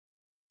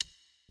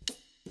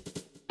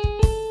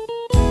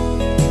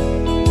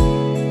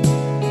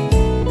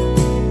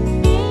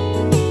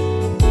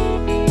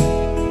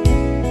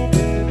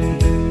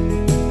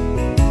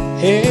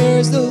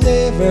Here's the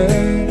labor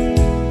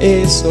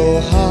is so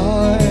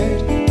hard,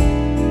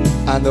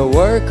 and the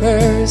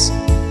workers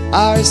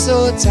are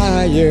so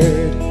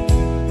tired,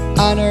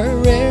 and our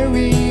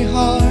weary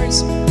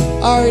hearts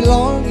are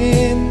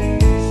longing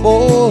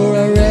for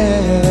a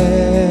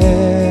rest.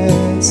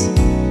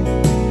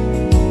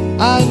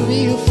 And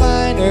we'll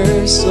find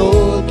our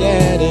soul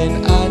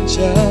getting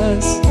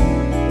anxious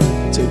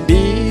to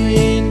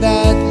be in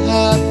that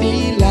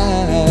happy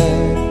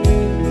land,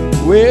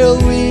 where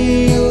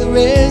we'll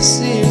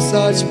receive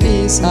such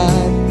peace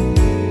and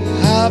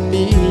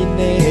happiness.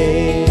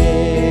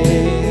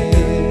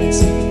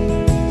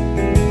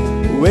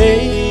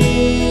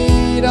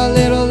 Wait a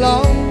little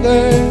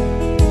longer,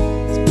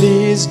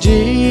 please,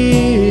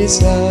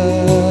 Jesus.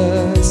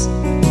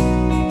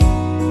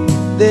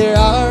 There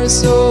are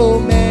so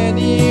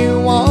many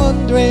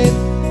wandering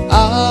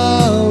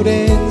out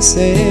in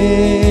sin.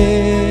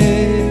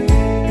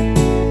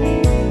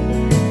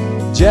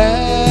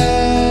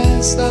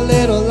 Just a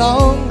little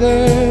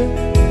longer,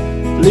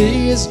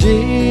 please,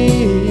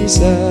 Jesus.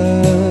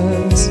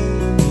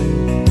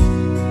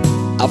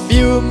 A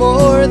few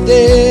more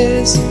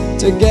days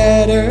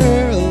together,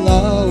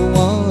 loved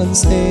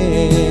ones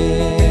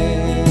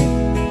here,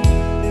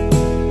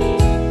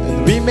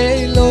 and we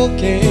may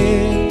look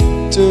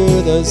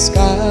into the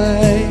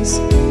skies,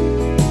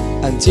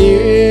 and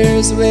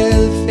tears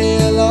will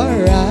fill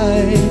our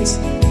eyes,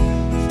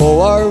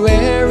 for our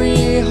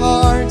weary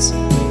hearts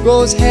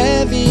grows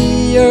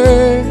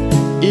heavier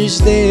each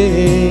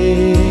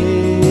day.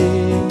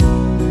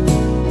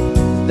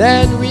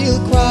 Then we'll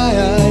cry,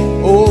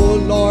 oh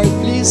Lord,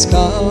 please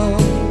come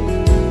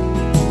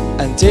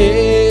and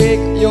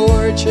take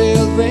your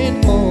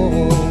children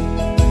home.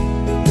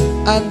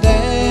 And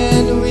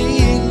then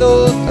we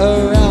look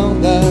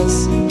around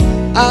us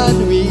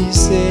and we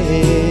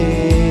say,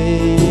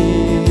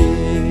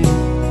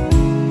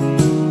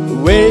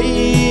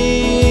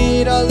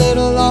 wait a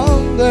little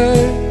longer,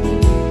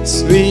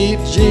 sweet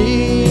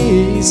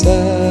Jesus.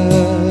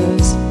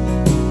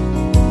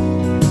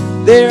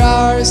 There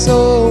are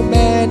so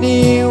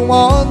many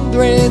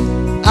wandering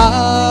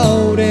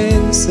out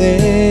in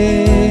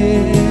sin.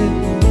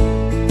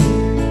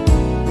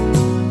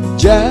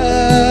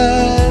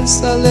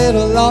 Just a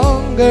little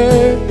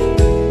longer,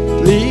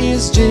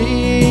 please,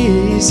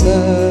 Jesus.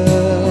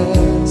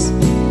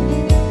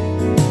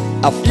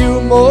 A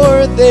few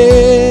more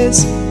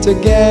days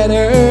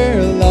together,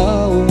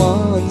 loved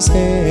ones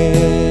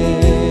here.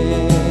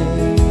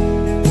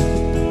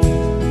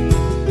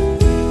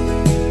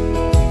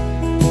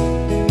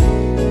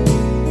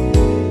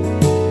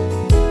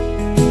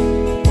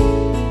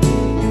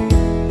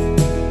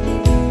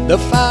 The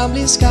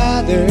families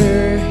gather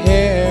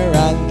here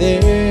and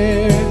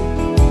there,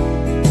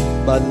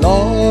 but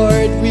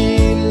Lord,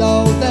 we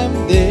love them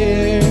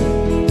there,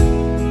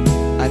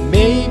 and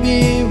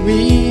maybe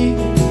we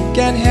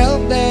can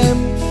help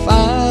them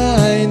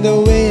find a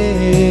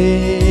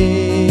way.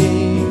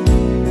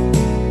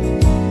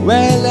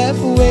 Well, if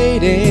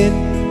waiting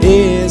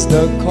is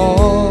the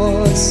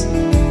cause,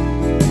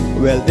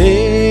 well,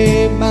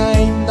 they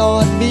might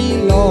not be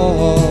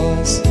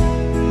lost.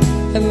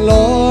 And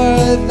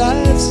Lord,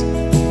 that's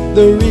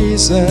the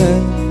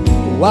reason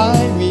why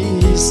we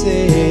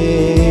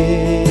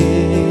say,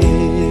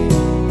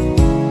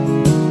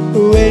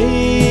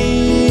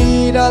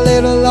 wait a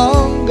little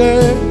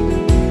longer,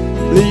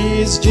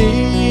 please,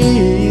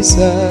 Jesus.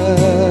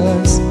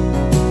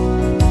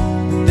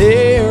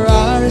 There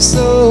are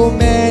so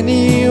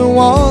many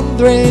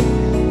wandering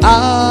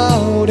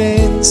out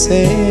in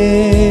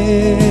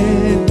sin.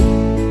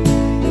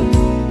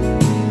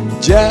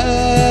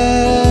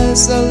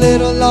 Just a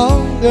little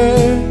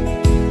longer,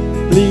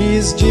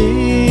 please,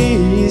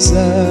 Jesus.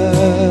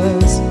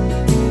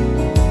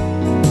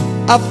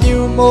 A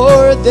few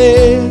more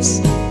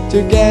days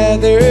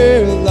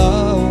together,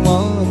 loved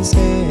ones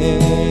here.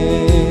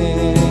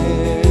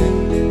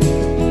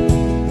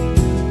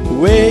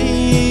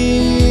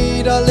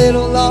 Wait a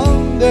little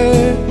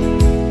longer,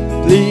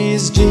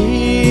 please,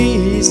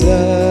 Jesus.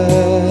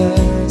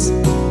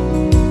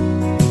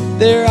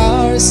 There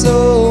are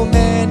so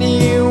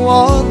many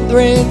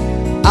wandering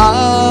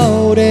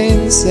out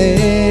in sin.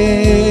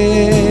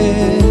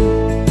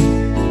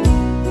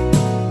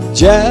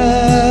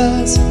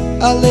 Just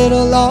a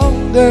little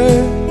longer,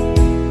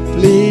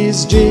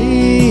 please,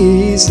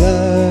 Jesus.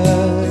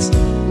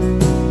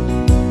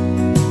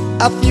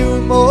 A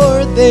few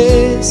more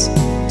days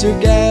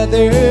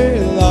together,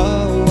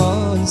 loved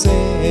ones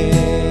here.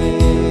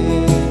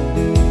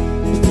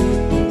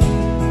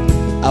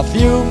 A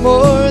few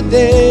more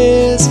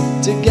days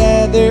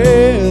together,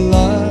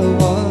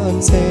 loved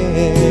ones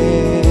here.